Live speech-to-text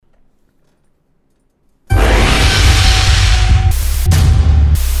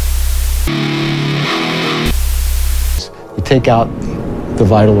take out the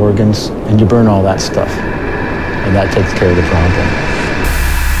vital organs and you burn all that stuff. And that takes care of the problem.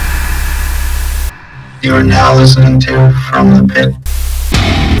 You are now listening to From the Pit.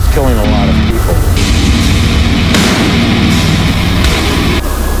 It's killing a lot of people.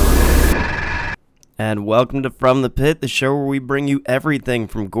 And welcome to From the Pit, the show where we bring you everything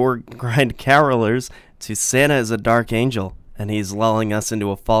from gore grind carolers to Santa is a dark angel, and he's lulling us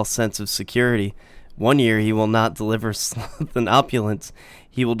into a false sense of security. One year he will not deliver sloth and opulence,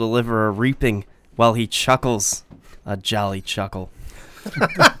 he will deliver a reaping while he chuckles, a jolly chuckle.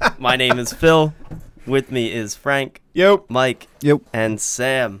 My name is Phil, with me is Frank, Yep. Mike, Yep. and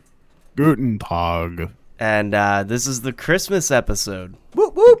Sam. Guten Tag. And this is the Christmas episode.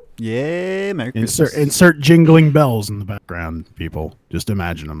 Whoop whoop. Yay, Merry Christmas. Insert jingling bells in the background, people. Just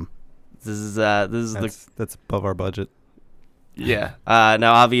imagine them. This is That's above our budget. Yeah.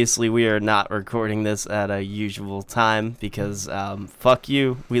 Now, obviously, we are not recording this at a usual time because, fuck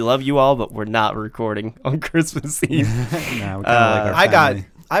you. We love you all, but we're not recording on Christmas Eve. No, we kinda like our family.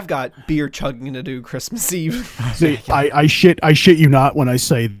 I've got beer chugging to do Christmas Eve. See, I shit you not when I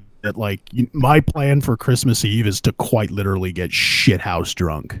say that. Like, my plan for Christmas Eve is to quite literally get shithouse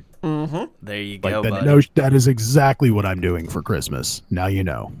drunk. Mm-hmm. There you Like go, that, bud. no, that is exactly what I'm doing for Christmas. Now you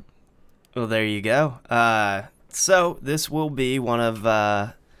know. Well, there you go. So this will be one of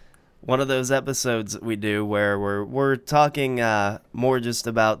those episodes that we do where we're talking more just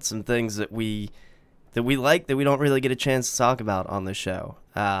about some things that we like that we don't really get a chance to talk about on the show,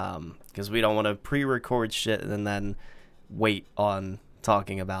 because we don't want to pre-record shit and then wait on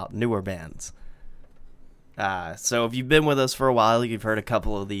talking about newer bands. So if you've been with us for a while, you've heard a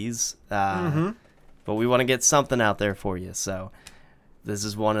couple of these, but we want to get something out there for you. So this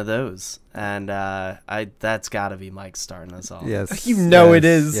is one of those, and that's got to be Mike starting us off. Yes. It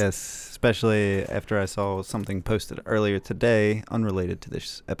is. Yes, especially after I saw something posted earlier today unrelated to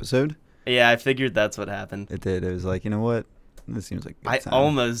this episode. Yeah, I figured that's what happened. It did. It was like, you know what? This seems like a good I time.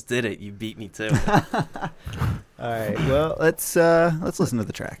 almost did it. You beat me to it. All right. Well, let's listen to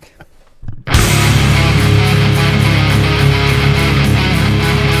the track.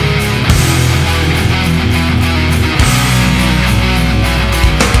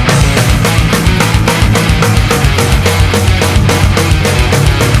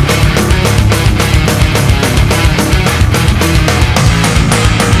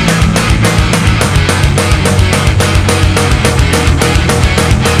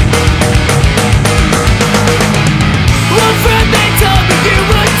 One friend they told me you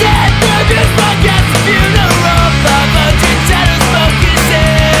were dead. The news broadcast a funeral. 500 shadows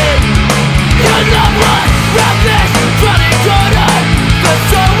focusing. Your loved one ravished, running corner. The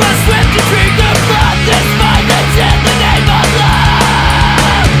soul was swift to drink the blood. This violence in the name of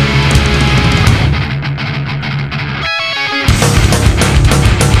love.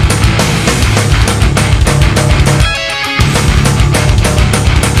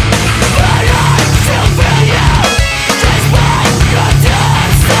 But I still feel you. Despite your doom,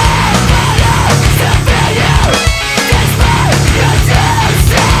 but I still feel you. Despite your doom,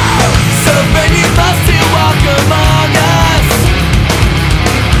 so many must still walk among us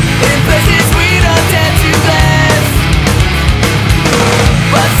in places we don't dare to live.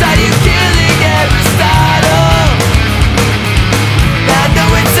 But saw you killing Aristotle. I know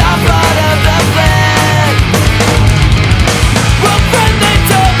it's all part of the plan. One friend they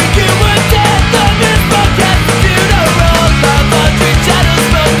told me you were dead. The news broadcast a funeral. 500 shadows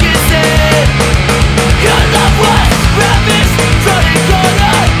focusing. Your loved one ravished, running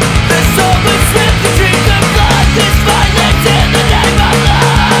corner. The soul was swift to drink the blood. This violence in the name of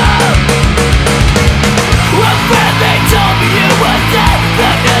love. One friend they told me you were dead. The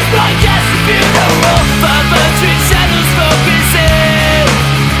news broadcast a funeral. 500 shadows focusing.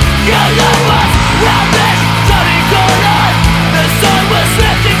 Your loved one ravished, running corner. The soul was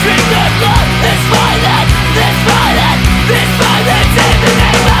swift to drink the blood. This violence, this violence, this violence in the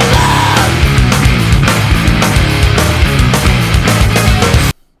name of love.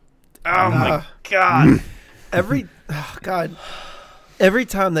 Oh my god. Every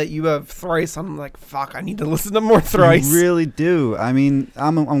time that you have Thrice, I'm like, fuck, I need to listen to more Thrice. You really do. I mean,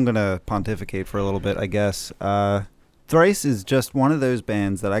 I'm gonna pontificate for a little bit, I guess. Thrice is just one of those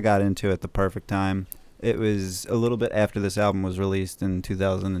bands that I got into at the perfect time. It was a little bit after this album was released in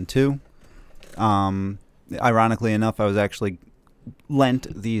 2002. Ironically enough, I was actually lent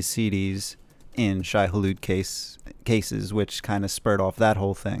these CDs in Shai Hulud cases, which kind of spurred off that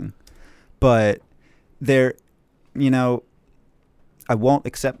whole thing. But there, I won't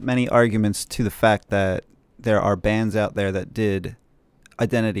accept many arguments to the fact that there are bands out there that did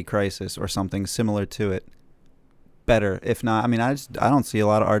Identity Crisis or something similar to it better. If not, I mean, I don't see a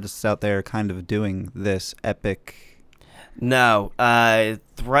lot of artists out there kind of doing this epic. No,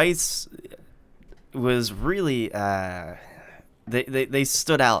 Thrice was really they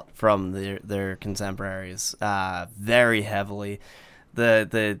stood out from their contemporaries very heavily.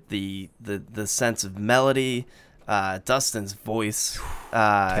 The sense of melody, Dustin's voice,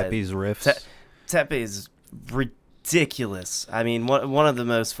 Tepe's riffs. Tepe's ridiculous. I mean, one of the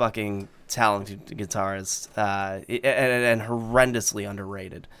most fucking talented guitarists, and horrendously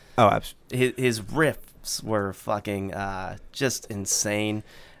underrated. Oh, absolutely. His riffs were fucking just insane.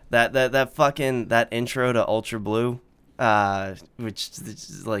 That fucking that intro to Ultra Blue, which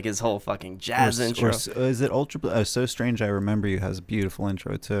is like his whole fucking jazz intro. Is it Ultra Blue? Oh, So Strange I Remember You has a beautiful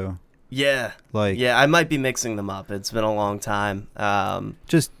intro too. Yeah, yeah. I might be mixing them up. It's been a long time.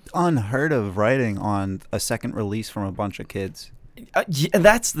 Just unheard of writing on a second release from a bunch of kids. Yeah,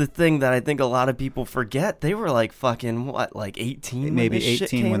 that's the thing that I think a lot of people forget. They were like fucking what, like 18? Maybe when this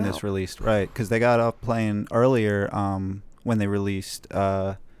shit 18 came when out? this released, right? Because they got off playing earlier when they released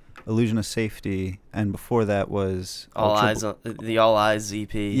Illusion of Safety, and before that was the All Eyes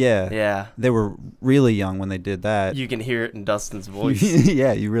EP. Yeah. They were really young when they did that. You can hear it in Dustin's voice.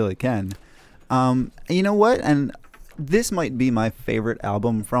 Yeah, you really can. You know what? And this might be my favorite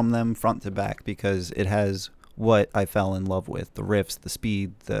album from them, front to back, because it has what I fell in love with: the riffs, the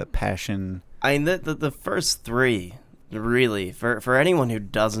speed, the passion. I mean, the first three, really, for anyone who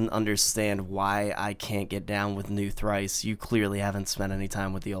doesn't understand why I can't get down with new Thrice, you clearly haven't spent any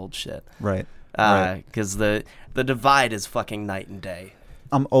time with the old shit. Right. Because the divide is fucking night and day.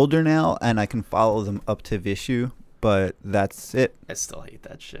 I'm older now, and I can follow them up to Vishu, but that's it. I still hate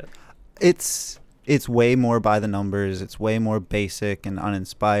that shit. It's way more by the numbers. It's way more basic and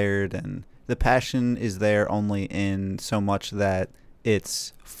uninspired, and the passion is there only in so much that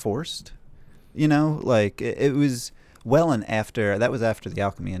it's forced. You know, like it was well and after that was after the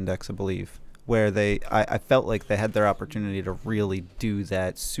Alchemy Index, I believe, where I felt like they had their opportunity to really do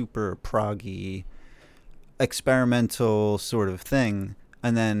that super proggy, experimental sort of thing,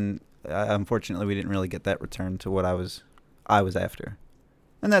 and then unfortunately we didn't really get that return to what I was after,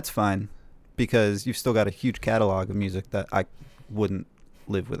 and that's fine because you've still got a huge catalog of music that I wouldn't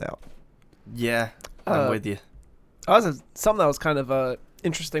live without. Yeah, I'm with you. Something that was kind of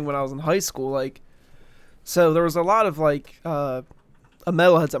interesting when I was in high school. Like, so there was a lot of like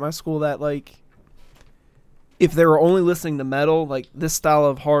metalheads at my school that like, if they were only listening to metal, like this style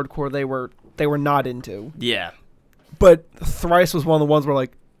of hardcore, they were not into. Yeah, but Thrice was one of the ones where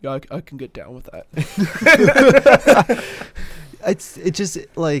like, yeah, I can get down with that. It's just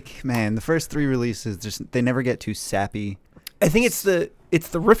like, man, the first three releases they never get too sappy. I think it's the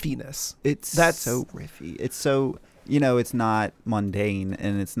riffiness. That's so riffy. It's so, it's not mundane,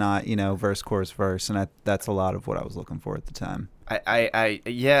 and it's not, verse, chorus, verse, and that's a lot of what I was looking for at the time.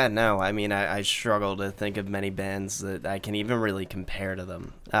 I mean, I struggle to think of many bands that I can even really compare to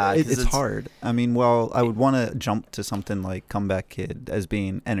them. It's hard. I mean, well, I would want to jump to something like Comeback Kid as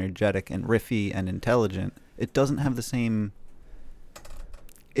being energetic and riffy and intelligent. It doesn't have the same.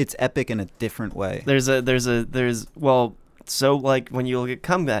 It's epic in a different way. So like when you look at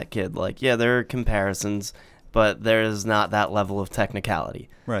Comeback Kid, like, yeah, there are comparisons, but there's not that level of technicality.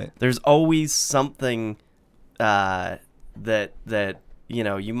 Right. There's always something that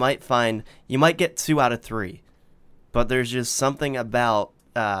you might find, you might get 2 out of 3, but there's just something about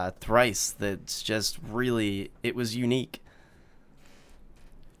Thrice that's just really, it was unique.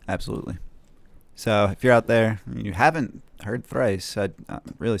 Absolutely. So if you're out there and you haven't heard Thrice, I'm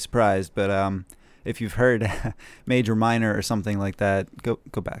really surprised, but if you've heard Major Minor or something like that, go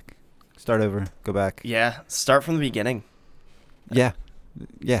back. Start over, go back. Yeah, start from the beginning. Yeah.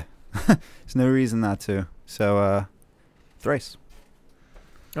 There's no reason not to. So, Thrice.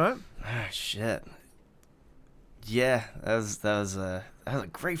 All right. Ah, shit. Yeah, that was a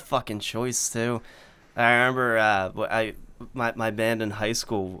great fucking choice too. I remember my band in high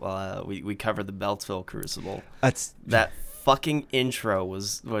school, we covered the Beltsville Crucible. That fucking intro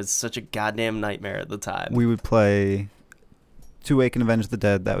was such a goddamn nightmare at the time. We would play To Wake and Avenge the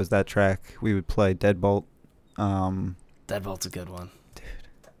Dead. That was that track. We would play Deadbolt. Deadbolt's a good one. Dude.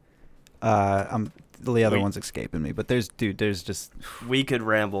 The other one's escaping me, but there's just... We could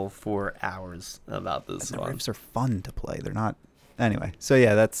ramble for hours about this one. The riffs are fun to play. They're not... Anyway, so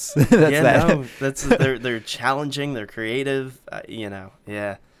yeah, that's that. No, they're challenging, they're creative,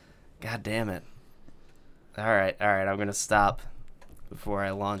 yeah. God damn it. All right, I'm going to stop before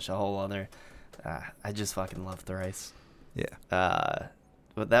I launch a whole other... I just fucking love Thrice. Yeah.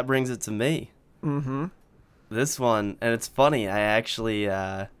 But that brings it to me. Mm-hmm. This one, and it's funny, I actually...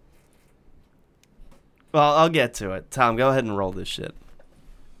 Well, I'll get to it. Tom, go ahead and roll this shit.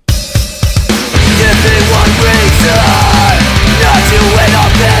 Give me one reason not to wait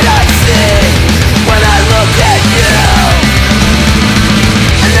up that I see when I look at you.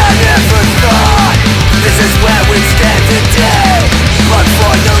 And I never thought this is where we stand today. But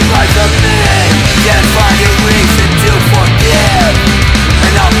for the life of me, can't find a reason to forgive,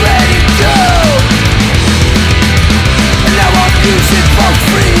 and I'm letting go. And now I'm using both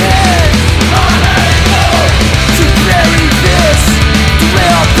free hands. I'm letting go to bury this, to lay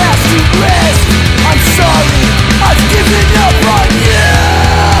our past to rest. I'm sorry, I've given up on you.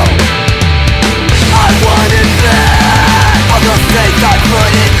 I want it back, all the faith I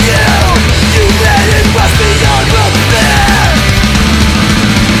put in you. You let it rust beyond repair.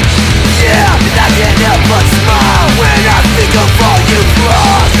 Yeah, and I can't help but smile when I think of all you've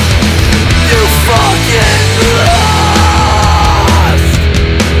lost. You fucking lost.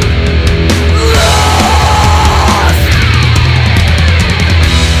 Lost.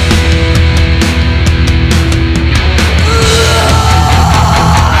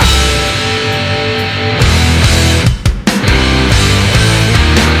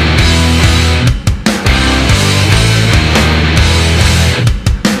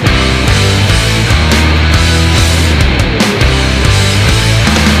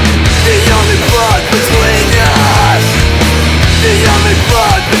 The only blood between us. The only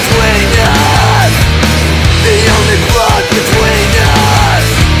blood between us. The only blood between us.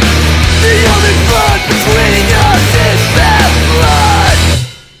 The only blood between us is bad blood.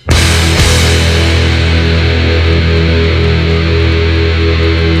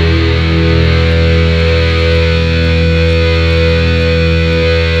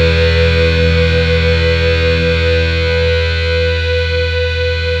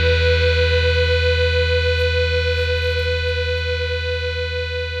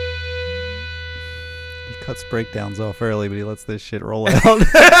 He cuts breakdowns off early, but he lets this shit roll out.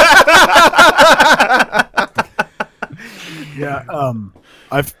 Yeah.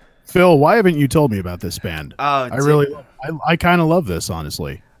 Phil, why haven't you told me about this band? Oh, I kind of love this,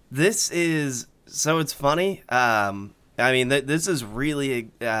 honestly. This is so. It's funny. I mean, this is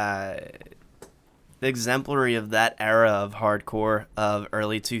really exemplary of that era of hardcore of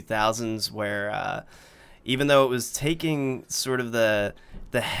early 2000s, where even though it was taking sort of the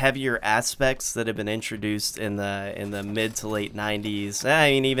heavier aspects that had been introduced in the mid to late 90s,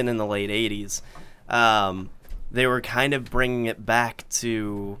 I mean, even in the late 80s, they were kind of bringing it back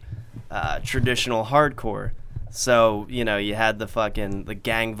to traditional hardcore. So, you know, you had the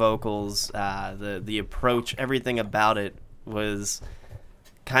gang vocals, the approach, everything about it was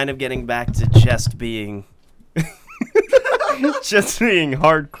kind of getting back to just being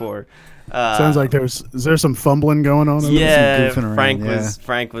hardcore. Sounds like is there some fumbling going on? in this? Yeah, goofing around,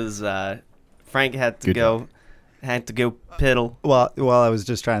 Frank had to Good go piddle. While I was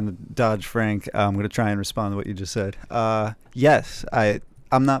just trying to dodge Frank, I'm going to try and respond to what you just said. Yes,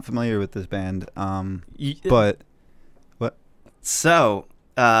 I'm not familiar with this band, but what? So,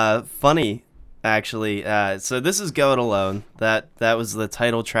 funny, actually. So this is Go It Alone. That was the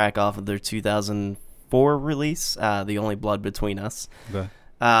title track off of their 2004 release, The Only Blood Between Us. Okay.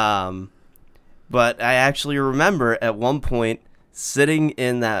 But I actually remember at one point sitting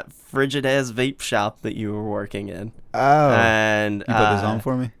in that frigid-ass vape shop that you were working in. Oh, And you put this on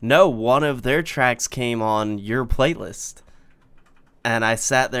for me? No, one of their tracks came on your playlist. And I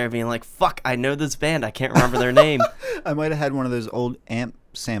sat there being like, fuck, I know this band. I can't remember their name. I might have had one of those old amp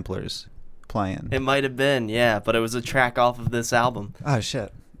samplers playing. It might have been, yeah, but it was a track off of this album. Oh,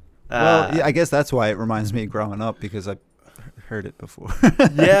 shit. Well, yeah, I guess that's why it reminds me of growing up, because I heard it before.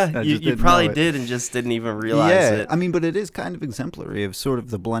 Yeah, I you just didn't probably know it. did and just didn't even realize Yeah, it. I mean, but it is kind of exemplary of sort of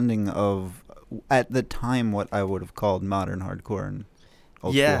the blending of, at the time, what I would have called modern hardcore and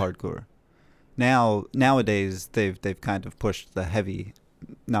old Yeah. school hardcore. Nowadays, they've kind of pushed the heavy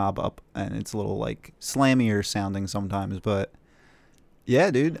knob up, and it's a little like slammier sounding sometimes. But yeah,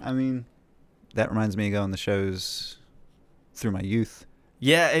 dude, I mean, that reminds me of going to shows through my youth.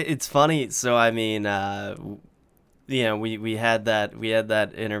 Yeah, it's funny. So I mean, you know, we had that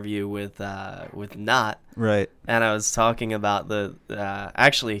interview with Knot, Right. and I was talking about the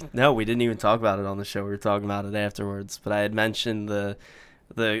actually no, we didn't even talk about it on the show. We were talking about it afterwards. But I had mentioned the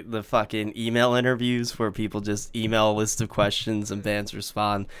fucking email interviews where people just email a list of questions and bands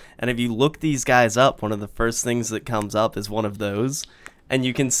respond. And if you look these guys up, one of the first things that comes up is one of those. And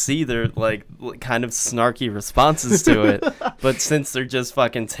you can see their, like, kind of snarky responses to it. But since they're just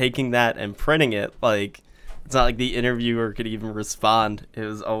fucking taking that and printing it, like, it's not like the interviewer could even respond. It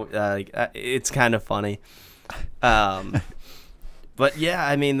was, it's kind of funny. But yeah,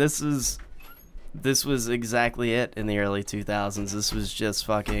 I mean, this is this was exactly it in the early 2000s. This was just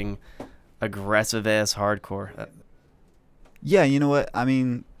fucking aggressive ass hardcore. Yeah, you know what? I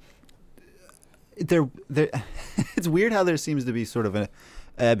mean, there. It's weird how there seems to be sort of an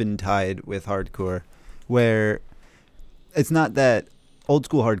ebb and tide with hardcore, where it's not that old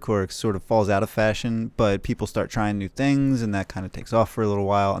school hardcore sort of falls out of fashion, but people start trying new things, and that kind of takes off for a little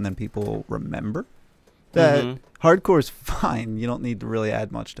while, and then people remember that hardcore is fine. You don't need to really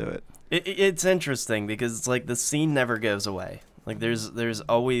add much to it. It's interesting because it's like the scene never goes away. Like there's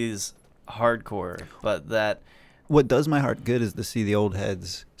always hardcore, but that. What does my heart good is to see the old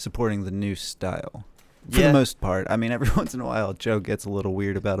heads supporting the new style. For Yeah. the most part. I mean, every once in a while, Joe gets a little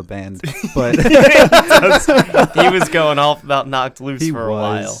weird about a band, but He was going off about Knocked Loose he for a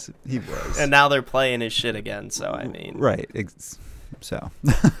while. was. He was. And now they're playing his shit again, so I mean. Right. So,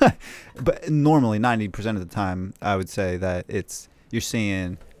 but normally 90% of the time, I would say that you're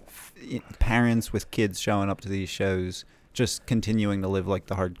seeing parents with kids showing up to these shows, just continuing to live like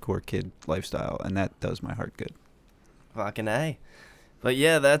the hardcore kid lifestyle, and that does my heart good. Fucking A. But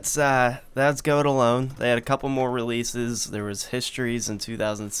yeah, that's Go It Alone. They had a couple more releases. There was Histories in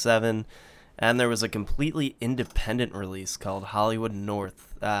 2007, and there was a completely independent release called Hollywood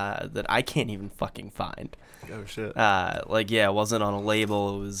North that I can't even fucking find. Oh shit. It wasn't on a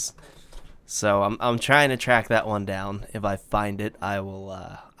label. It was. So I'm trying to track that one down. If I find it, I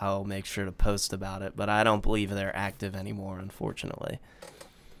will make sure to post about it. But I don't believe they're active anymore, unfortunately.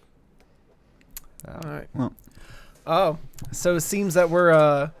 All right. Well. Oh, so it seems that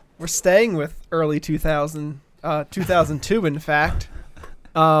we're staying with early 2002, in fact.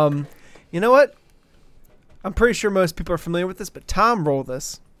 You know what? I'm pretty sure most people are familiar with this, but Tom, roll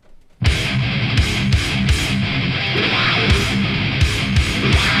this.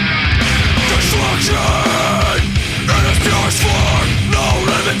 Destruction in its purest form. No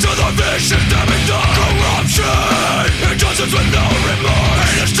limit to the vision, damning the corruption. Injustice with no remorse.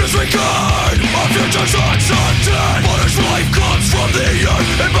 Heinous disregard of futures uncertain. But as life comes from the earth,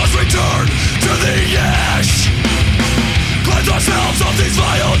 it must return to the ash. Cleanse ourselves of these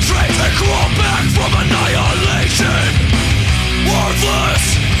vile traits and crawl back from annihilation. Worthless,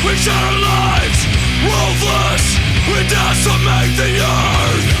 we shatter lives. Ruthless, we decimate the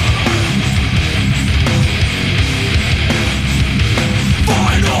earth.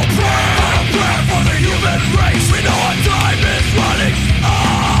 Final prayer for the human race. We know our time is running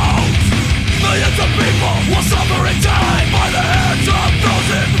out. Millions of people will suffer and die by the hands of those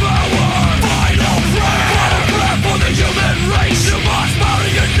in power. Final prayer for the human race. You must bow to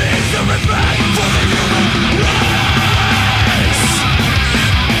your knees and repent for the human race.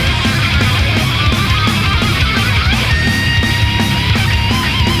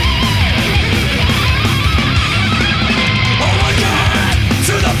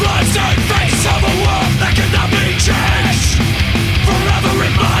 To the bloodstained face of a world that cannot be changed. Forever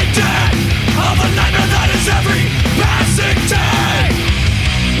reminded of the nightmare that is every passing day.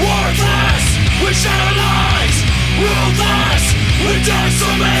 Worthless, we shatter lies. Ruthless, we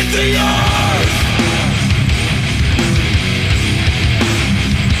decimate the earth.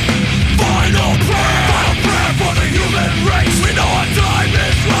 Final prayer for the human race. We know our time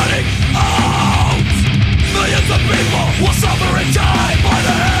is running out. Millions of people will suffer and die by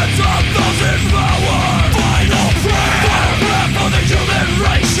the hands of those in power. Final prayer for the human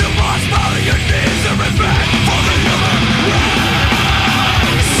race. You must bow to your knees and repent for the human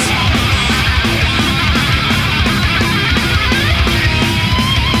race.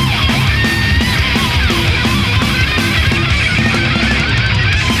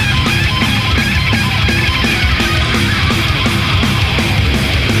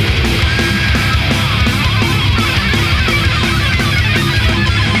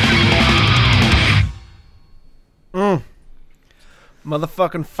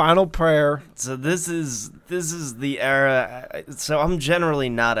 Motherfucking Final Prayer. So this is the era. So I'm generally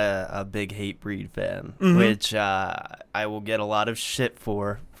not a big Hatebreed fan, which I will get a lot of shit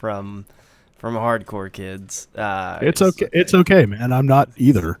for from hardcore kids. It's okay. It's okay, man. I'm not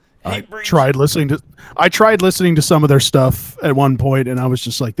either. I Hatebreed. tried listening to some of their stuff at one point, and I was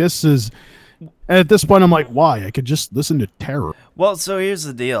just like, "This is." And at this point, I'm like, "Why? I could just listen to Terror." Well, so here's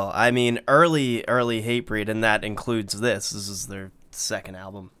the deal. I mean, early Hatebreed, and that includes this. This is their second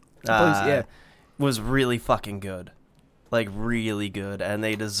album. Yeah. Was really fucking good. Like, really good. And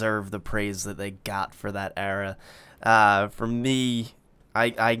they deserve the praise that they got for that era. For me,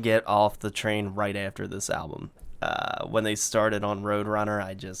 I get off the train right after this album. When they started on Roadrunner,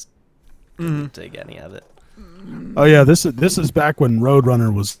 I just didn't take any of it. Oh yeah, this is back when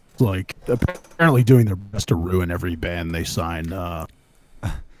Roadrunner was like apparently doing their best to ruin every band they signed.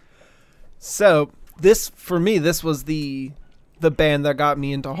 So this for me, this was the band that got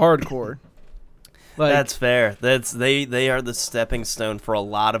me into hardcore. Like, That's fair. They are the stepping stone for a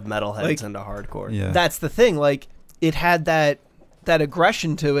lot of metalheads Like, into hardcore. Yeah. that's the thing. Like, it had that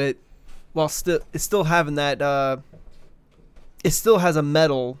aggression to it, while still having that. It still has a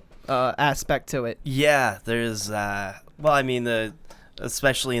metal aspect to it. Yeah, there's well, I mean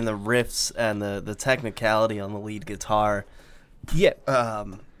especially in the riffs and the technicality on the lead guitar. Yeah.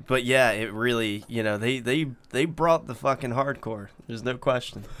 But yeah, it really, they brought the fucking hardcore. There's no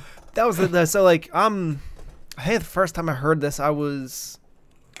question. That was so like I think the first time I heard this, I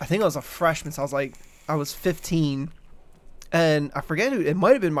think I was a freshman, so I was 15, and I forget who it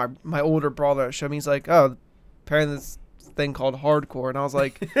might have been. My older brother that showed me. He's like, oh, apparently this thing called hardcore, and I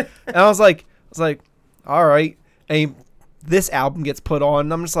was like, all right. And this album gets put on,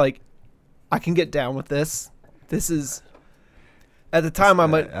 and I'm just like, I can get down with this. This is. At the time,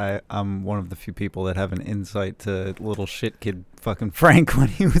 I'm one of the few people that have an insight to little shit kid fucking Frank when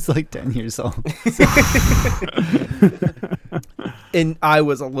he was like 10 years old. And I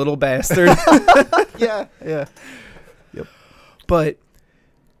was a little bastard. Yeah. Yep. But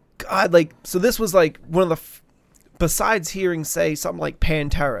God, like, so this was like one of the besides hearing say something like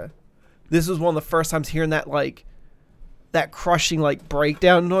Pantera, this was one of the first times hearing that like that crushing like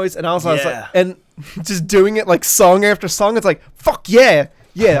breakdown noise, and I was like, and just doing it like song after song. It's like, fuck yeah,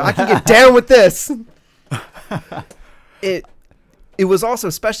 I can get down with this. It was also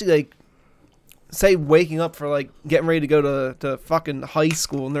especially like, say waking up for like getting ready to go to fucking high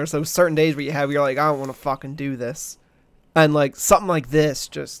school, and there's those certain days where you're like, I don't want to fucking do this, and like something like this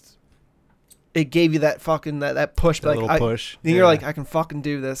just it gave you that fucking that push, That like little push. and you're like, I can fucking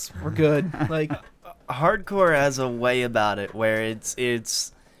do this. We're good. Like Hardcore has a way about it where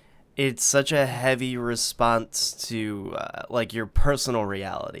it's such a heavy response to like your personal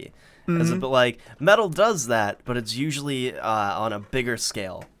reality. But like metal does that, but it's usually on a bigger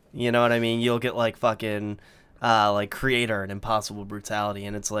scale. You know what I mean? You'll get like fucking like Creator and Impossible Brutality,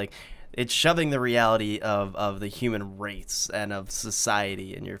 and it's like it's shoving the reality of the human race and of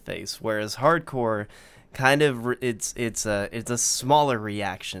society in your face. Whereas hardcore, kind of it's a smaller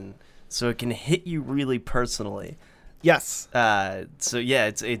reaction, so it can hit you really personally. yes. So yeah,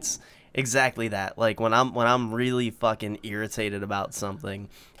 it's exactly that. Like when I'm really fucking irritated about something,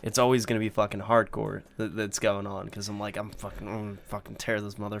 it's always gonna be fucking hardcore that's going on, because I'm fucking tear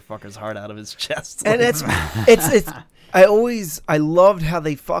this motherfucker's heart out of his chest. And it's I loved how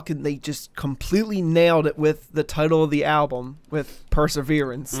they just completely nailed it with the title of the album, with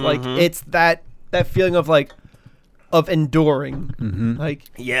Perseverance. Like it's that feeling of like of enduring. Like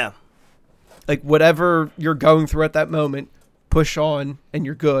yeah. like whatever you're going through at that moment, push on and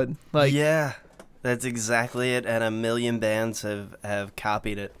you're good. Like Yeah, that's exactly it, and a million bands have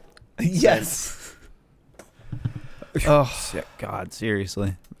copied it. yes. Oh Yeah, God,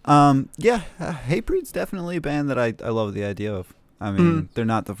 seriously. Hatebreed's definitely a band that I love the idea of. I mean, they're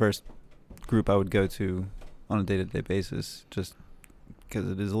not the first group I would go to on a day-to-day basis, just because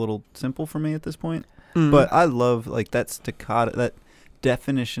it is a little simple for me at this point. But I love like that staccato, that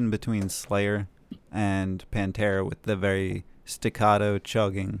definition between Slayer and Pantera, with the very staccato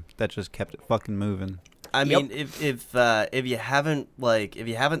chugging that just kept it fucking moving. I mean, if you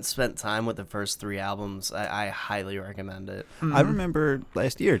haven't spent time with the first 3 albums, I highly recommend it. I remember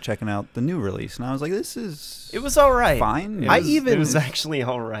last year checking out the new release, and I was like, "This is It was all right. fine." It was actually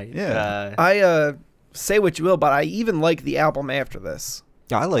all right. Yeah. I say what you will, but I even like the album after this.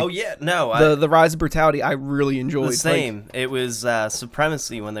 I like. Oh yeah, no, The Rise of Brutality I really enjoyed. the same. It was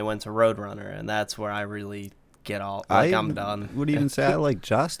Supremacy when they went to Roadrunner, and that's where I really get all I'm done. Would even say I like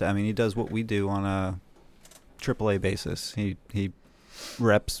Just. I mean, he does what we do on a AAA basis. He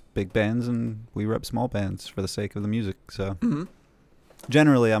reps big bands, and we rep small bands for the sake of the music. So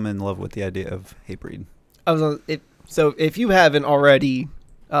generally, I'm in love with the idea of Hatebreed. So if you haven't already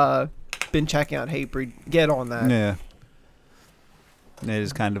been checking out Hatebreed, get on that. Yeah. It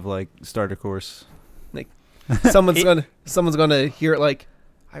is kind of like starter course. Someone's gonna hear it like,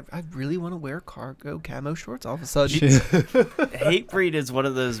 I really want to wear cargo camo shorts all of a sudden. Hatebreed is one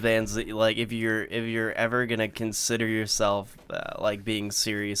of those bands that, like, if you're ever gonna consider yourself like being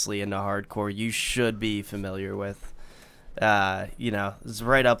seriously into hardcore, you should be familiar with. It's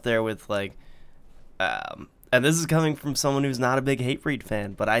right up there with like, and this is coming from someone who's not a big Hatebreed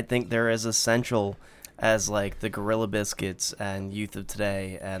fan, but I think they're as essential as like the Gorilla Biscuits and Youth of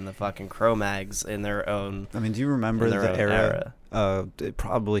Today and the fucking Cro-Mags in their own. I mean, do you remember in their the own era? era.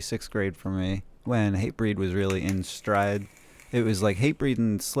 Probably 6th grade for me, when Hatebreed was really in stride. It was like Hatebreed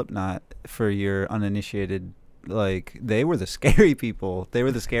and Slipknot for your uninitiated like they were the scary people. They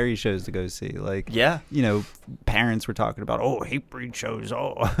were the scary shows to go see. Like, Yeah. you know, parents were talking about, oh, Hatebreed shows,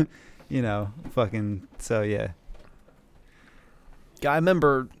 oh, you know, fucking. So yeah. Yeah, I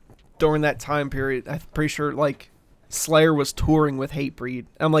remember during that time period, I'm pretty sure like Slayer was touring with Hatebreed.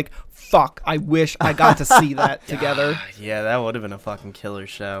 I'm like, fuck, I wish I got to see that together. Yeah, that would have been a fucking killer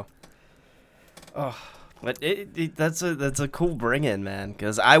show. Ugh. But that's a cool bring in, man,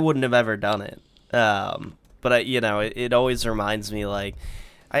 because I wouldn't have ever done it. But it always reminds me, like,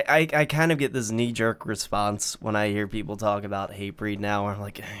 I kind of get this knee jerk response when I hear people talk about Hatebreed now. Where I'm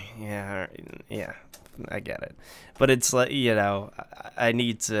like, yeah, I get it. But it's like, I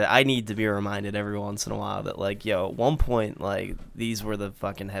need to be reminded every once in a while that, like, at one point, like, these were the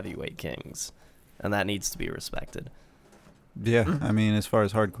fucking heavyweight kings, and that needs to be respected. Yeah, I mean, as far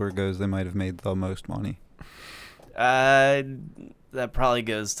as hardcore goes, they might have made the most money. That probably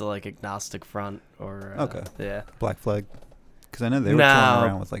goes to like Agnostic Front or Okay. Yeah. Black Flag, because I know they were touring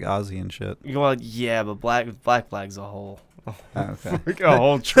around with like Ozzy and shit. Well, yeah, but Black Flag's a whole Okay. a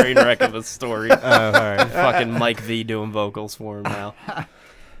whole train wreck of a story. Oh, all right. Fucking Mike V doing vocals for him now.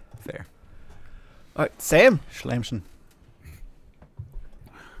 Fair. All right, Sam. Schlamson.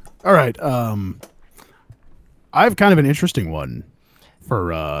 All right. I have kind of an interesting one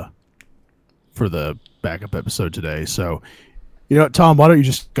for the backup episode today. So, Tom, why don't you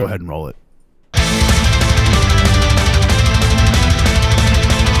just go ahead and roll it?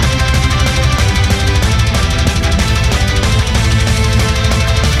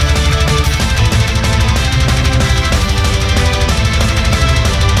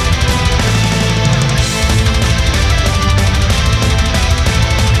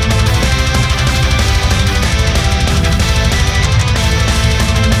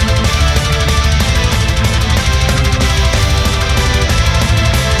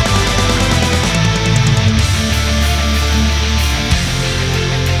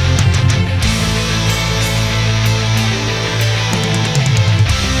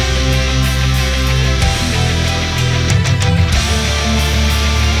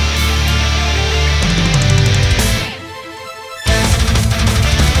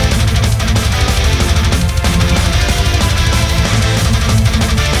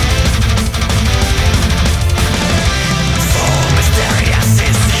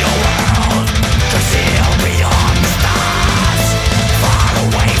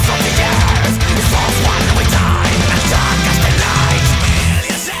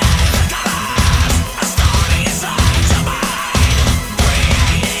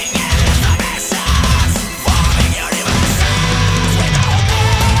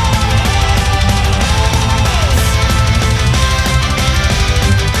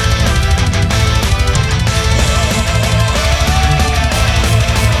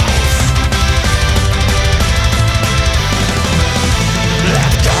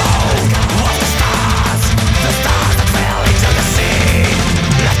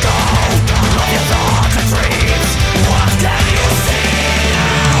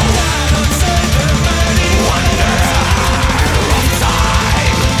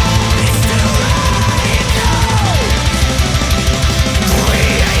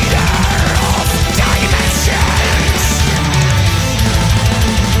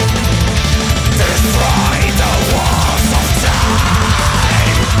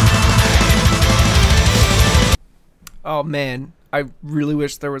 Oh man, I really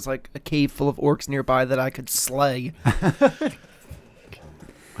wish there was like a cave full of orcs nearby that I could slay.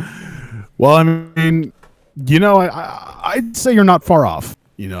 Well, I mean, I'd say you're not far off.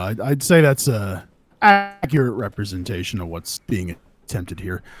 I'd say that's a accurate representation of what's being attempted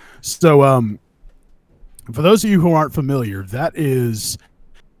here. So, for those of you who aren't familiar, that is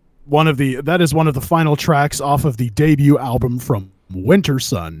one of the final tracks off of the debut album from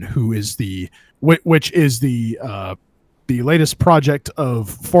Wintersun, which is the latest project of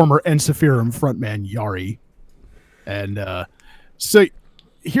former Ensiferum frontman Yari. And so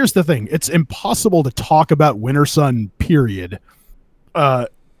here's the thing. It's impossible to talk about Wintersun, period,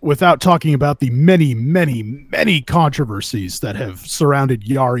 without talking about the many, many, many controversies that have surrounded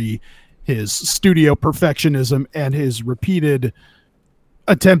Yari, his studio perfectionism, and his repeated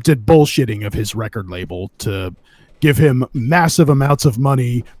attempted bullshitting of his record label to give him massive amounts of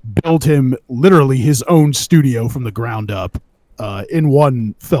money, build him literally his own studio from the ground up in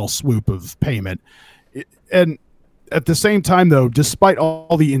one fell swoop of payment. And at the same time, though, despite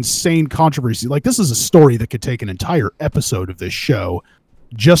all the insane controversy, like this is a story that could take an entire episode of this show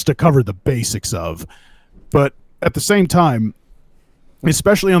just to cover the basics of. But at the same time,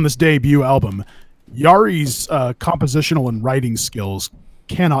 especially on this debut album, Yari's compositional and writing skills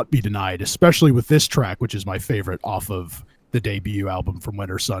cannot be denied, especially with this track, which is my favorite off of the debut album from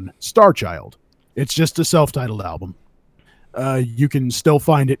Winter Sun, Star Child. It's just a self-titled album. You can still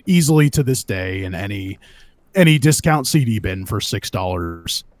find it easily to this day in any discount CD bin for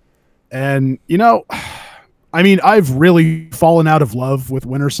 $6. And, you know, I mean, I've really fallen out of love with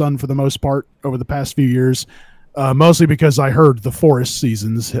Winter Sun for the most part over the past few years, mostly because I heard The Forest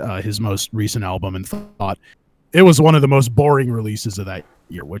Seasons, his most recent album, and thought it was one of the most boring releases of that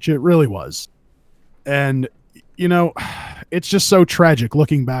year, which it really was. And, you know, it's just so tragic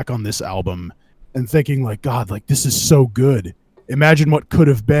looking back on this album and thinking, like, God, like, this is so good. Imagine what could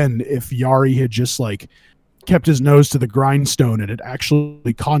have been if Yari had just, like, kept his nose to the grindstone and had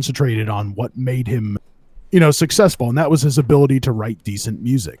actually concentrated on what made him, you know, successful, and that was his ability to write decent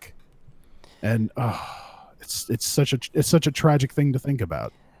music. And it's such a tragic thing to think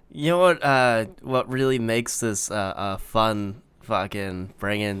about. You know what really makes this a fun fucking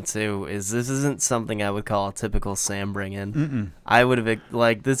bring in too is this isn't something I would call a typical Sam bring in. I would have,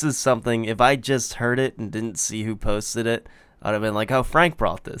 like, this is something, if I just heard it and didn't see who posted it, I'd have been like, oh, Frank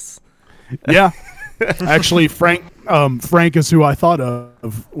brought this. Yeah. Actually, Frank is who I thought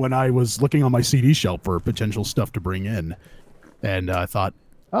of when I was looking on my CD shelf for potential stuff to bring in. And I thought,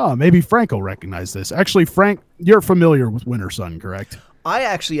 oh, maybe Frank will recognize this. Actually, Frank, you're familiar with Winter Sun, correct? I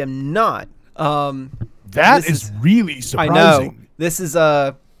actually am not. That is really surprising. I know. This is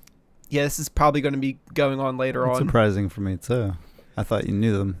this is probably going to be going on later It's on. surprising for me too. I thought you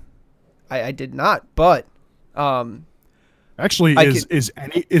knew them. I did not, but actually, is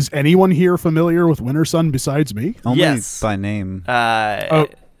anyone here familiar with Winter Sun besides me? Only Yes. by name.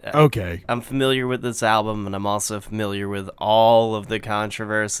 Okay. I'm familiar with this album, and I'm also familiar with all of the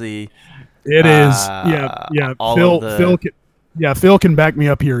controversy. It is. Yeah. Phil can back me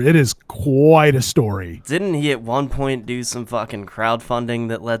up here. It is quite a story. Didn't he at one point do some fucking crowdfunding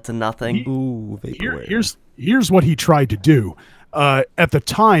that led to nothing? Ooh, vaporware. Here's what he tried to do. At the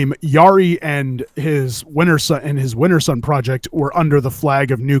time, Yari and his Winter Sun project were under the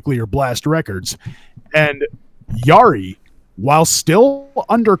flag of Nuclear Blast Records, and Yari, while still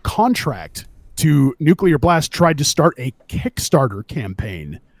under contract to Nuclear Blast, tried to start a Kickstarter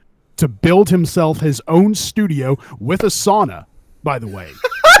campaign to build himself his own studio with a sauna, by the way.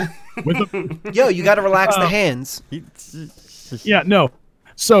 yo, you got to relax the hands. Yeah, no.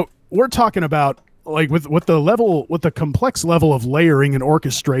 So we're talking about, like, with the complex level of layering and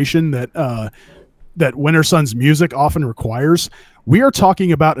orchestration that Winter Sun's music often requires. We are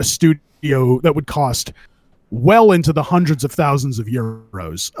talking about a studio that would cost well into the hundreds of thousands of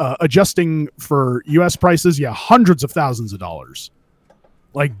euros. Adjusting for U.S. prices, hundreds of thousands of dollars.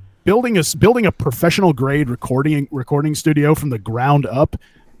 Like, building a professional grade recording studio from the ground up,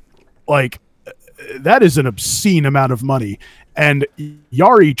 like, that is an obscene amount of money. And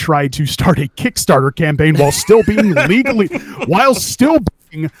Yari tried to start a Kickstarter campaign while still being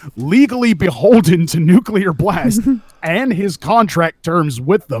legally beholden to Nuclear Blast and his contract terms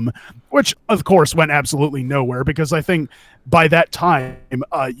with them, which of course went absolutely nowhere, because I think by that time,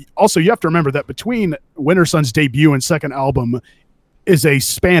 also you have to remember that between Winter Sun's debut and second album is a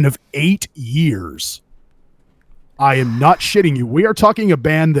span of 8 years. I am not shitting you. We are talking a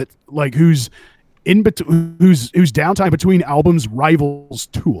band that, like, whose downtime between albums rivals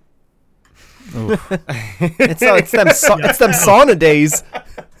Tool. It's them sauna days.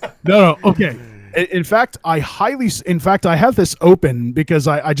 No, okay. In fact, I have this open because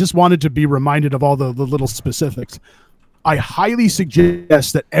I just wanted to be reminded of all the little specifics. I highly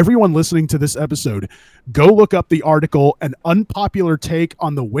suggest that everyone listening to this episode go look up the article, An Unpopular Take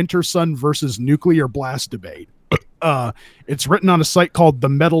on the Winter Sun versus Nuclear Blast Debate. It's written on a site called The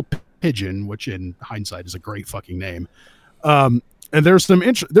Metal Pigeon, which in hindsight is a great fucking name. And there's some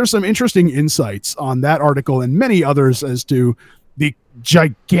interesting insights on that article and many others as to the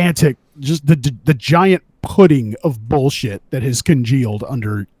gigantic, just the giant pudding of bullshit that has congealed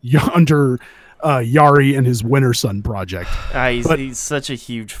under Yari and his Winter Sun project. He's such a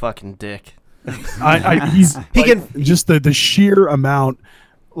huge fucking dick. Just the sheer amount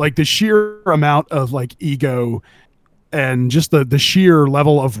of, like, ego and just the sheer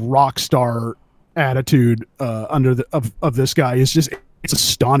level of rock star attitude of this guy is just, it's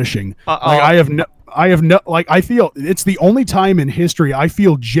astonishing. I feel it's the only time in history I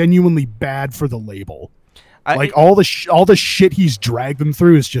feel genuinely bad for the label. All the shit he's dragged them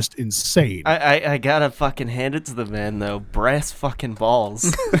through is just insane. I gotta fucking hand it to the man though. Brass fucking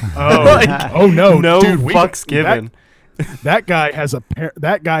balls. Oh no, no dude, fucks given. That guy has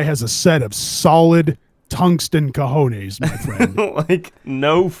a set of solid tungsten cojones, my friend. Like,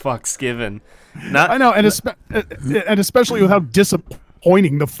 no fucks given. I know, and especially with how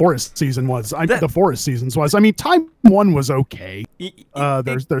disappointing the forest season was. The forest seasons was. I mean, time 1 was okay.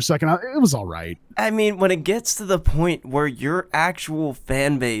 Their second, it was all right. I mean, when it gets to the point where your actual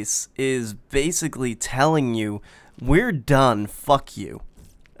fan base is basically telling you, we're done, fuck you.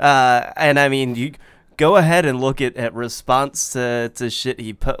 And I mean, you go ahead and look at response to shit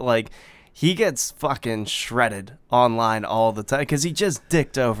he put, like, he gets fucking shredded online all the time because he just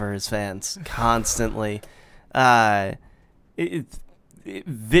dicked over his fans constantly.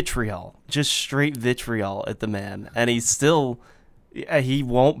 Vitriol, just straight vitriol at the man, and he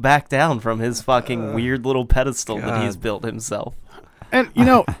won't back down from his fucking weird little pedestal that he's built himself. And you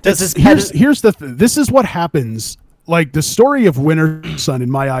know, here's the this is what happens. Like, the story of Winter Sun,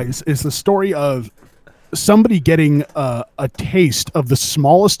 in my eyes, is the story of somebody getting a taste of the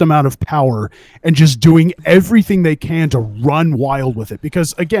smallest amount of power and just doing everything they can to run wild with it.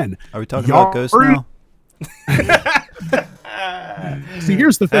 Because again, are we talking about Ghost now? See,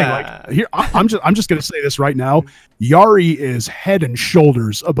 here's the thing. Like, I'm just gonna say this right now. Yari is head and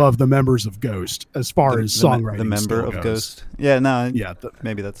shoulders above the members of Ghost as far as songwriting. The member of goes. Ghost. Yeah, no. Yeah,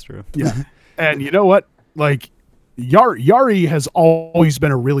 maybe that's true. Yeah, and you know what? Like, Yari has always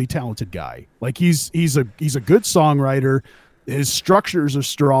been a really talented guy. Like, he's a good songwriter. His structures are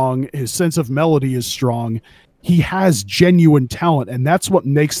strong. His sense of melody is strong. He has genuine talent, and that's what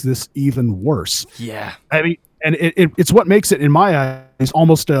makes this even worse. Yeah, I mean, and it's what makes it, in my eyes,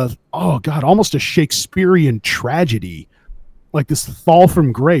 almost a Shakespearean tragedy, like this fall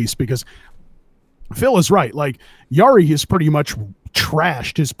from grace. Because Phil is right. Like, Yari has pretty much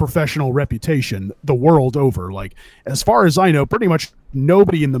trashed his professional reputation the world over. Like, as far as I know, pretty much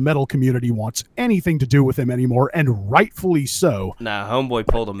nobody in the metal community wants anything to do with him anymore, and rightfully so. Nah, homeboy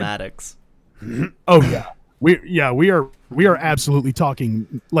pulled a Maddox. Oh yeah. We are absolutely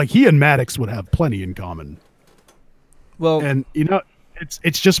talking, like, he and Maddox would have plenty in common. Well, and you know,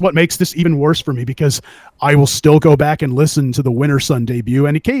 it's just what makes this even worse for me, because I will still go back and listen to the Winter Sun debut,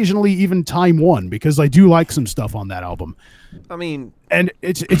 and occasionally even Time 1, because I do like some stuff on that album. I mean, and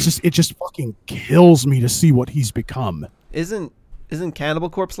it just fucking kills me to see what he's become. Isn't Cannibal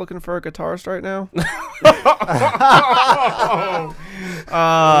Corpse looking for a guitarist right now?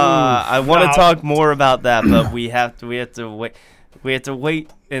 I want to talk more about that, but we have to wait. We have to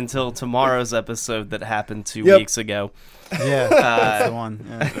wait until tomorrow's episode that happened 2 weeks ago. Yeah, that's the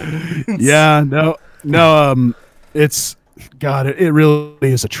one. Yeah, no. It's God. It really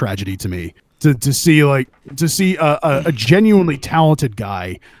is a tragedy to me to see a genuinely talented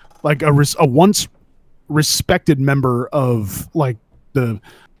guy, like a once respected member of, like, the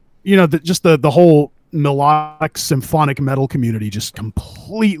whole melodic symphonic metal community, just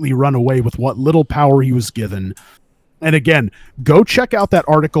completely run away with what little power he was given. And again, go check out that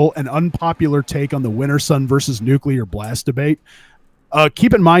article, An Unpopular Take on the Winter Sun versus Nuclear Blast Debate.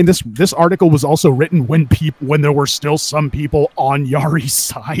 Keep in mind, this article was also written when there were still some people on Yari's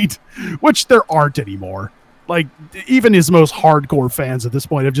side, which there aren't anymore. Like, even his most hardcore fans at this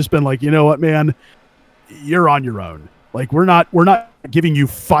point have just been like, you know what, man, you're on your own. Like, we're not giving you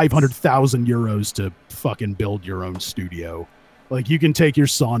 500,000 euros to fucking build your own studio. Like, you can take your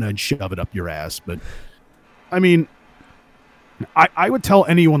sauna and shove it up your ass. But I mean, I would tell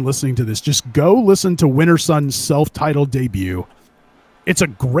anyone listening to this, just go listen to Winter Sun's self-titled debut. It's a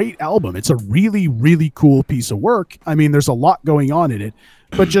great album. It's a really, really cool piece of work. I mean, there's a lot going on in it,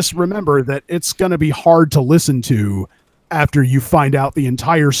 but just remember that it's going to be hard to listen to after you find out the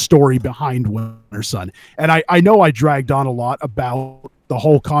entire story behind Winter Sun. And I know I dragged on a lot about the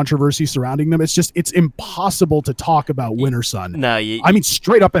whole controversy surrounding them. It's impossible to talk about Winter Sun. No, I mean,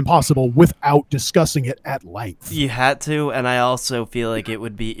 straight up impossible without discussing it at length. You had to, and I also feel like it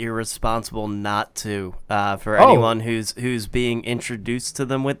would be irresponsible not to, for anyone who's being introduced to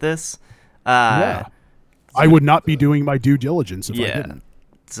them with this. Yeah. I would not be doing my due diligence if I didn't.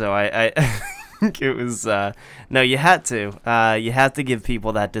 So I think it was, no, you had to. You had to give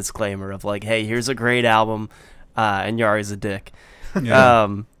people that disclaimer of, like, hey, here's a great album, and Yari's a dick. Yeah.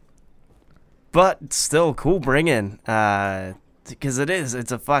 But still cool bring-in, because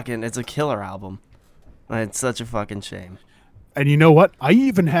it's a killer album. It's such a fucking shame. And you know what? I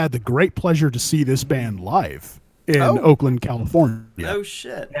even had the great pleasure to see this band live in Oakland, California. Oh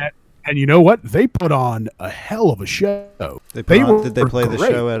shit. And you know what? They put on a hell of a show. Did they play the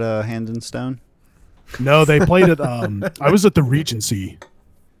show at Hand and Stone? No, they played it. I was at the Regency.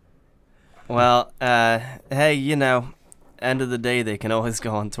 Well, hey, you know, end of the day, they can always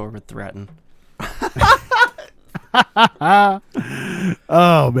go on tour with Threaten.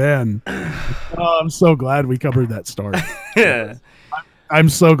 Oh man, I'm so glad we covered that story. Yeah. I'm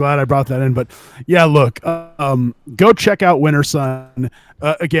so glad I brought that in. But yeah, look, go check out Winter Sun.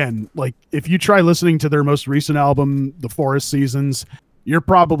 Again, like if you try listening to their most recent album, The Forest Seasons, you're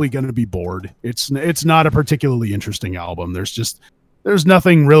probably going to be bored. It's not a particularly interesting album. There's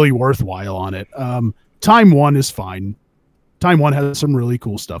nothing really worthwhile on it. Time One is fine. Time One has some really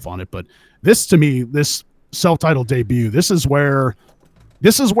cool stuff on it, but this, to me, this self-titled debut, this is where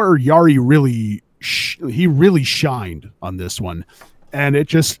Yari really shined on this one, and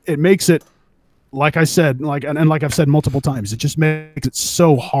it makes it, like I said, like I've said multiple times, it just makes it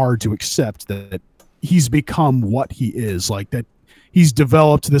so hard to accept that he's become what he is, like that he's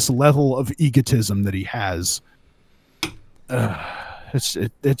developed this level of egotism that he has.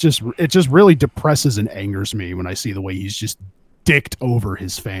 It just really depresses and angers me when I see the way he's just dicked over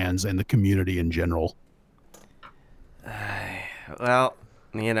his fans and the community in general. Well,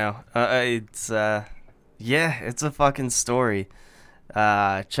 it's it's a fucking story.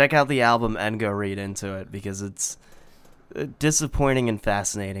 Check out the album and go read into it, because it's disappointing and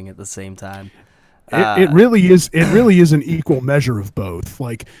fascinating at the same time. It really is an equal measure of both.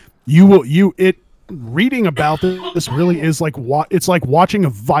 Like reading about this really is like it's like watching a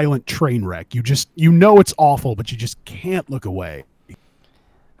violent train wreck. You know it's awful, but you just can't look away.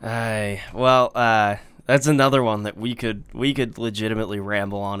 That's another one that we could legitimately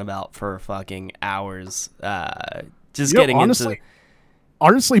ramble on about for fucking hours. Honestly,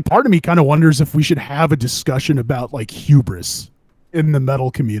 part of me kind of wonders if we should have a discussion about like hubris in the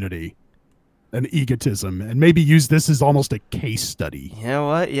metal community and egotism, and maybe use this as almost a case study. You know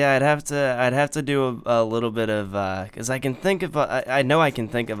what? Yeah, I'd have to do a little bit of because I can think of I know I can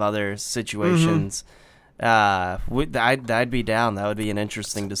think of other situations. I'd be down. That would be an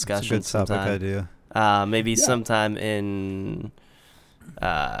interesting discussion. That's a good topic idea. Maybe sometime in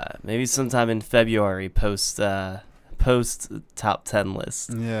February, post top 10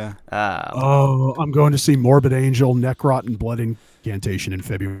 list. Yeah. I'm going to see Morbid Angel, Necrot, and Blood Incantation in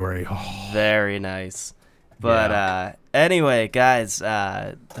February. Oh. Very nice. But anyway, guys,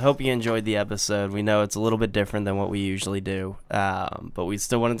 hope you enjoyed the episode. We know it's a little bit different than what we usually do, but we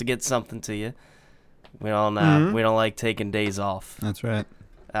still wanted to get something to you. We don't like taking days off. That's right.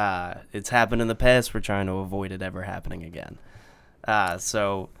 It's happened in the past. We're trying to avoid it ever happening again.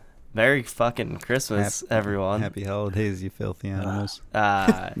 So Merry fucking Christmas, everyone. Happy holidays, you filthy animals.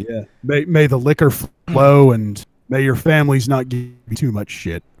 Yeah. May the liquor flow, and may your families not give you too much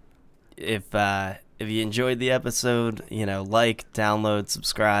shit. If you enjoyed the episode, like, download,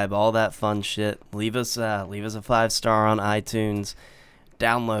 subscribe, all that fun shit. Leave us a 5-star on iTunes.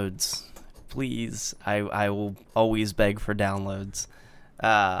 Downloads, please. I will always beg for downloads.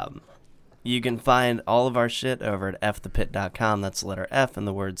 You can find all of our shit over at fthepit.com. That's the letter F and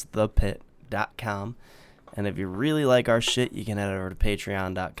the words thepit.com. And if you really like our shit, you can head over to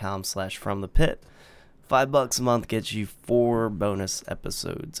patreon.com/fromthepit. $5 a month gets you 4 bonus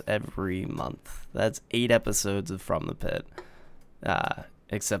episodes every month. That's 8 episodes of From the Pit.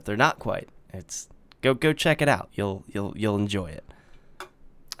 Except they're not quite. It's go check it out. You'll enjoy it.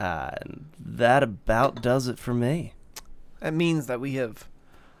 That about does it for me. That means that we have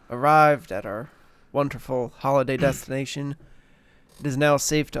arrived at our wonderful holiday destination. It is now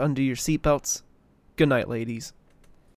safe to undo your seatbelts. Good night, ladies.